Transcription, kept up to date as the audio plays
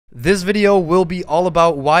This video will be all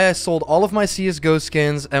about why I sold all of my CSGO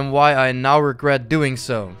skins and why I now regret doing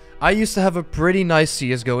so. I used to have a pretty nice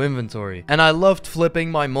CSGO inventory, and I loved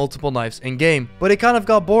flipping my multiple knives in-game, but it kind of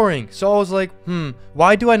got boring, so I was like,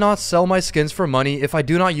 why do I not sell my skins for money if I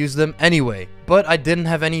do not use them anyway? But I didn't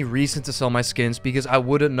have any reason to sell my skins because I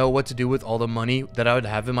wouldn't know what to do with all the money that I would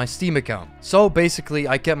have in my Steam account. So basically,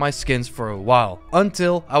 I kept my skins for a while,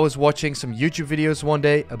 until I was watching some YouTube videos one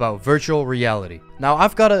day about virtual reality. Now,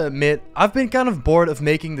 I've gotta admit, I've been kind of bored of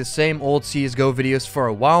making the same old CSGO videos for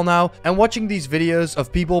a while now, and watching these videos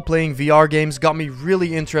of people playing VR games got me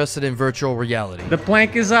really interested in virtual reality. The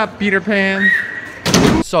plank is up, Peter Pan.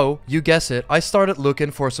 So, you guess it, I started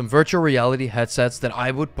looking for some virtual reality headsets that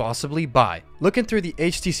I would possibly buy. Looking through the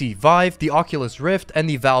HTC Vive, the Oculus Rift, and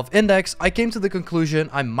the Valve Index, I came to the conclusion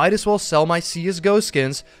I might as well sell my CSGO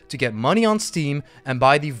skins to get money on Steam and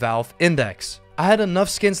buy the Valve Index. I had enough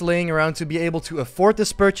skins laying around to be able to afford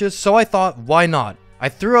this purchase, so I thought, why not? I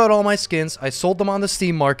threw out all my skins, I sold them on the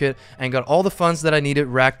Steam market, and got all the funds that I needed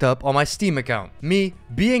racked up on my Steam account. Me,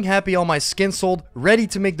 being happy all my skins sold, ready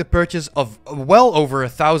to make the purchase of well over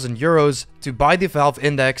 1,000 euros to buy the Valve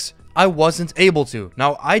Index, I wasn't able to.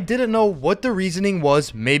 Now, I didn't know what the reasoning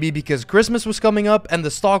was, maybe because Christmas was coming up and the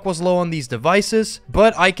stock was low on these devices,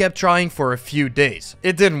 but I kept trying for a few days.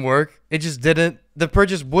 It didn't work, it just didn't. The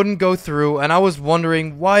purchase wouldn't go through, and I was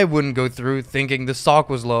wondering why it wouldn't go through, thinking the stock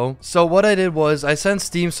was low. So what I did was, I sent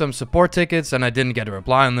Steam some support tickets, and I didn't get a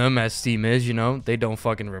reply on them, as Steam is, you know, they don't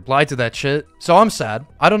fucking reply to that shit. So I'm sad,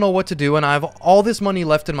 I don't know what to do, and I have all this money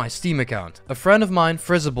left in my Steam account. A friend of mine,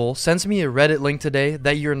 Frizzable, sends me a Reddit link today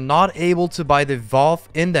that you're not able to buy the Valve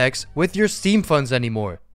Index with your Steam funds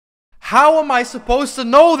anymore. How am I supposed to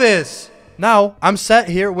know this? Now, I'm sat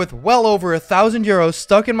here with well over 1,000 euros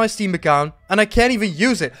stuck in my Steam account, and I can't even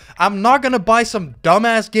use it. I'm not gonna buy some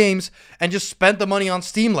dumbass games and just spend the money on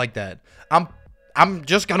Steam like that. I'm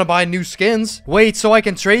just gonna buy new skins. Wait, so I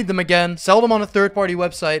can trade them again, sell them on a third-party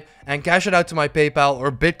website, and cash it out to my PayPal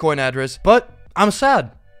or Bitcoin address. But I'm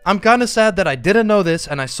sad. I'm kinda sad that I didn't know this,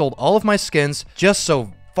 and I sold all of my skins just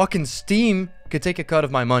so fucking Steam could take a cut of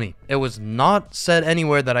my money. It was not said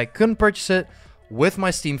anywhere that I couldn't purchase it with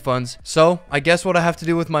my Steam funds. So I guess what I have to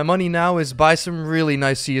do with my money now is buy some really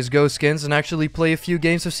nice CSGO skins and actually play a few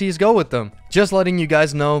games of CSGO with them. Just letting you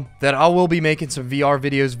guys know that I will be making some VR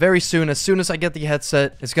videos very soon as I get the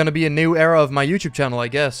headset. It's gonna be a new era of my YouTube channel, I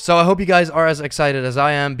guess. So I hope you guys are as excited as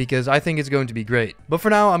I am, because I think it's going to be great. But for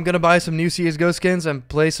now, I'm gonna buy some new CSGO skins and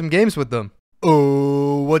play some games with them.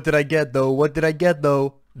 Oh, what did I get though? What did I get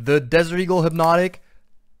though? The Desert Eagle Hypnotic.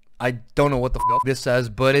 I don't know what the f this says,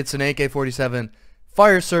 but it's an AK-47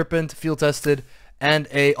 Fire Serpent, field tested, and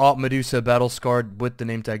a Op Medusa battle scarred with the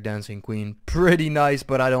name tag Dancing Queen. Pretty nice,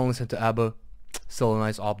 but I'd only sent to ABBA. Still a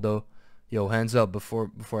nice op though. Yo, hands up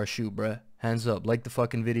before I shoot, bruh. Hands up, like the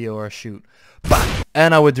fucking video or I shoot. Bah!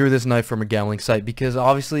 And I withdrew this knife from a gambling site because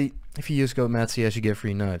obviously, if you use code MATSY, you get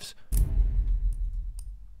free knives.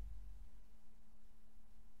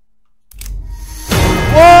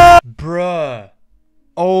 What? Bruh.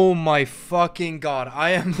 Oh my fucking god, I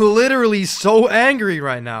am literally so angry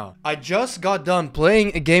right now. I just got done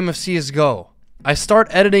playing a game of CSGO. I start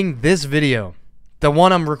editing this video, the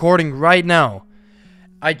one I'm recording right now.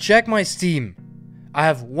 I check my Steam. I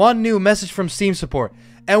have one new message from Steam support.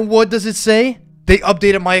 And what does it say? They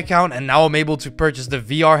updated my account and now I'm able to purchase the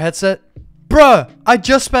VR headset? Bruh, I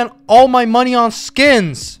just spent all my money on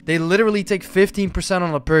skins. They literally take 15%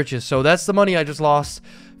 on a purchase, so that's the money I just lost.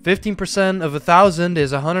 15% of 1,000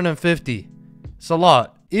 is 150. It's a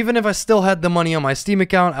lot. Even if I still had the money on my Steam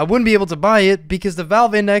account, I wouldn't be able to buy it because the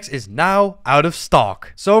Valve Index is now out of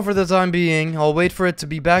stock. So for the time being, I'll wait for it to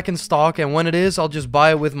be back in stock, and when it is, I'll just buy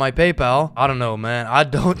it with my PayPal. I don't know, man. I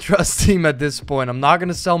don't trust Steam at this point. I'm not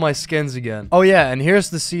gonna sell my skins again. Oh yeah, and here's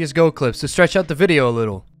the CSGO clips to stretch out the video a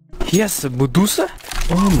little. Yes, Medusa?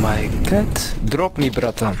 Oh my god. Drop me,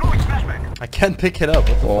 bratan. I can't pick it up.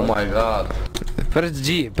 Oh my god. Press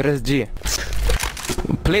G, press G.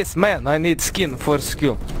 Please, man, I need skin for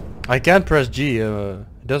skill. I can't press G,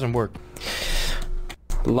 it doesn't work.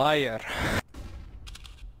 Liar.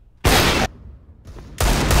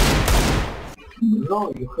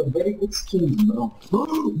 Bro, you have very good skin, bro.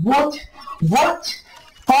 What? What?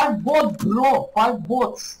 5 bots, bro. 5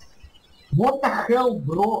 bots. What the hell,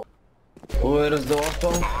 bro? Where is the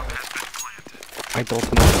weapon? I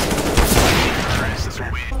don't know.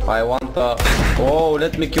 I want oh,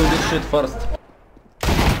 let me kill this shit first.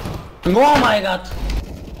 Oh my god!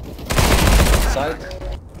 Side.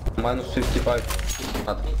 Minus 55.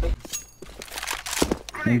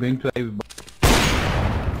 I'm going to have.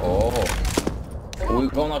 Oh. We're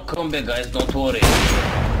gonna come back, guys, don't worry.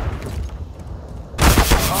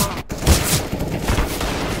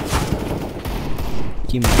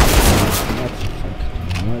 team.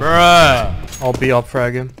 Bruh! I'll be up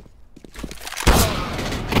fragging.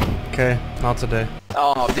 Okay, not today.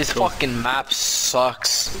 Oh, this fucking map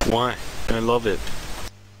sucks. Why? I love it.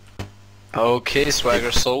 Okay,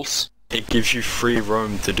 Swagger Souls. It gives you free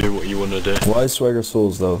roam to do what you want to do. Why Swagger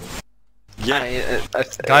Souls though? Yeah.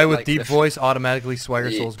 Guy with deep voice automatically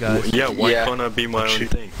Swagger Souls, guys. Yeah, why can't I be my own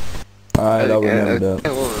thing? Alright, I'll remember that.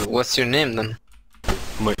 Well, what's your name then?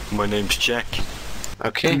 My name's Jack.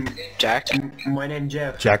 Okay, Jack. My name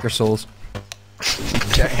Jeff. Jacker Souls.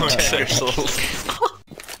 Jack.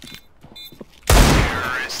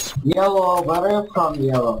 Yellow, where are you from,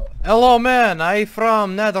 Yellow? Hello, man. I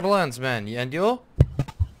from Netherlands, man. And you?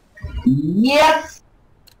 Yes!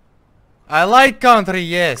 I like country,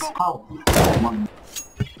 yes. Oh,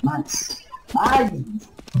 nice. Nice!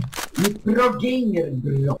 You pro gamer,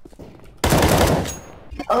 bro.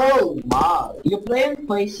 Oh my. You playing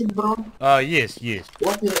Faceit, bro? Yes.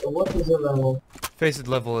 What is your level? Faceit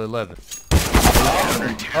level 11.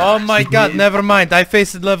 Oh my god, never mind. I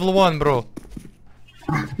faced level 1, bro.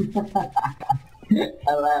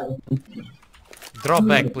 11. Drop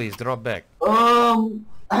back, please. Drop back. Oh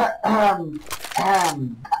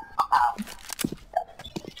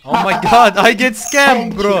my god, I get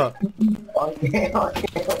scammed, bro. Okay.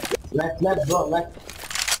 Left, bro, left.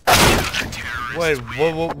 Wait,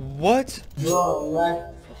 what? Bro,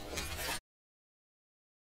 left.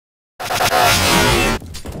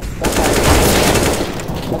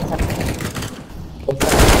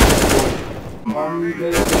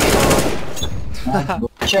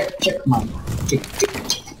 Check, man. Check.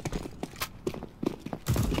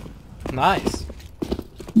 Nice.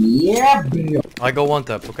 Yeah, bro. I go one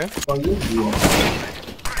tap, okay? For you, bro.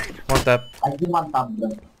 One tap. I do one tap, bro.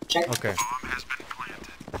 Check. Okay.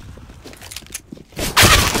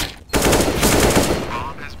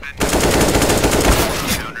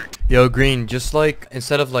 Yo, Green, just like,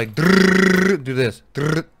 instead of like, do this.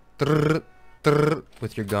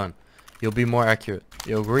 With your gun. You'll be more accurate.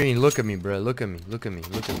 Yo, Green, look at me, bro. Look at me.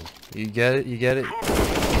 You get it? You get it?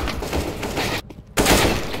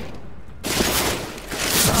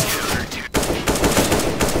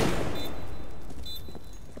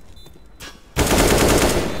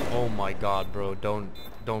 Oh my god, bro. Don't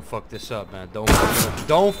fuck this up, man.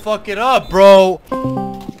 Don't fuck it up, bro.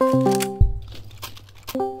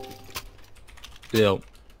 Yo.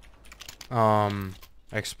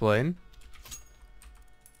 Explain.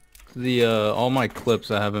 The all my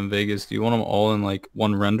clips I have in Vegas, do you want them all in like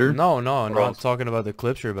one render? No. I'm talking about the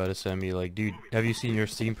clips you're about to send me. Like, dude, have you seen your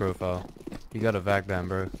Steam profile? You got a vac ban,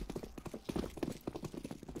 bro.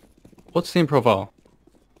 What Steam profile?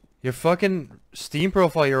 Your fucking Steam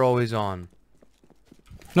profile you're always on.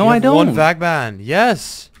 No, You I have don't. One vac ban.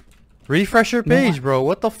 Yes. Refresh your page, bro.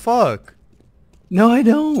 What the fuck? No, I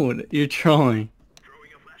don't. You're trolling.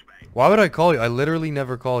 Why would I call you? I literally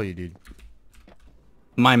never call you, dude.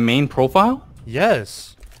 My main profile?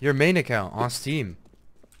 Yes. Your main account on Steam.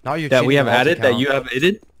 Not your That we cheating have alt added, account. that you have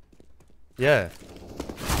edited? Yeah.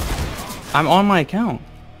 I'm on my account.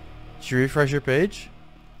 Did you refresh your page?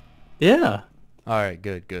 Yeah. Alright,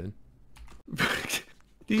 good.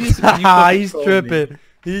 You fucking He's trolled tripping. me.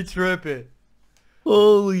 He's tripping.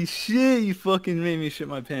 Holy shit, you fucking made me shit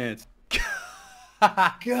my pants.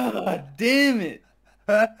 God damn it.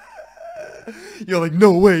 You're like,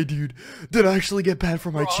 no way, dude. Did I actually get banned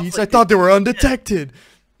for my cheats? I thought they were undetected.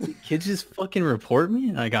 Kids just fucking report me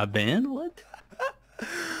and I got banned? What?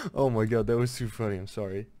 Oh my god, that was too funny. I'm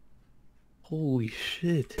sorry. Holy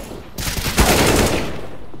shit.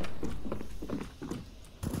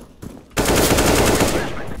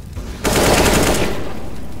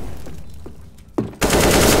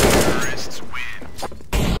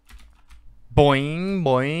 Boing,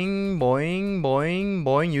 boing, boing, boing,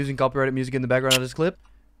 boing. Using copyrighted music in the background of this clip.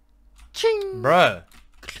 Ching. Bruh.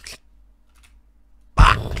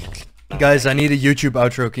 Guys, I need a YouTube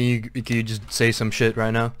outro. Can you just say some shit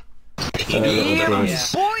right now?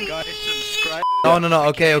 No.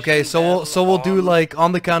 Okay. So we'll do like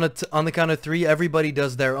on the count of 3. Everybody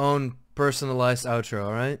does their own personalized outro.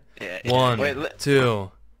 All right. Yeah. 1,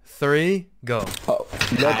 2, 3, go.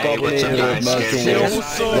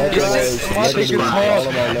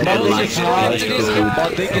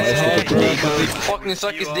 Fucking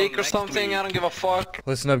suck his dick or something, I don't give a fuck.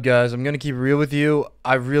 Listen up, guys. I'm gonna keep it real with you.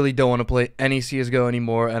 I really don't want to play any CSGO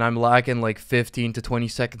anymore, and I'm lacking like 15 to 20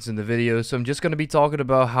 seconds in the video. So I'm just gonna be talking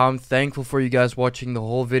about how I'm thankful for you guys watching the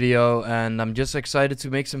whole video, and I'm just excited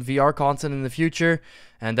to make some VR content in the future.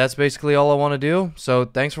 And that's basically all I want to do. So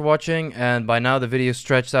thanks for watching, and by now the video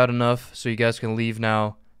stretched out enough, so you guys can leave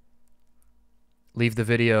now. Leave the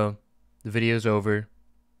video. The video's over.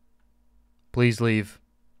 Please leave.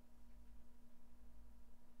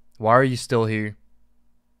 Why are you still here?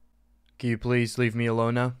 Can you please leave me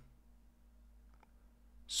alone now?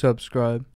 Subscribe.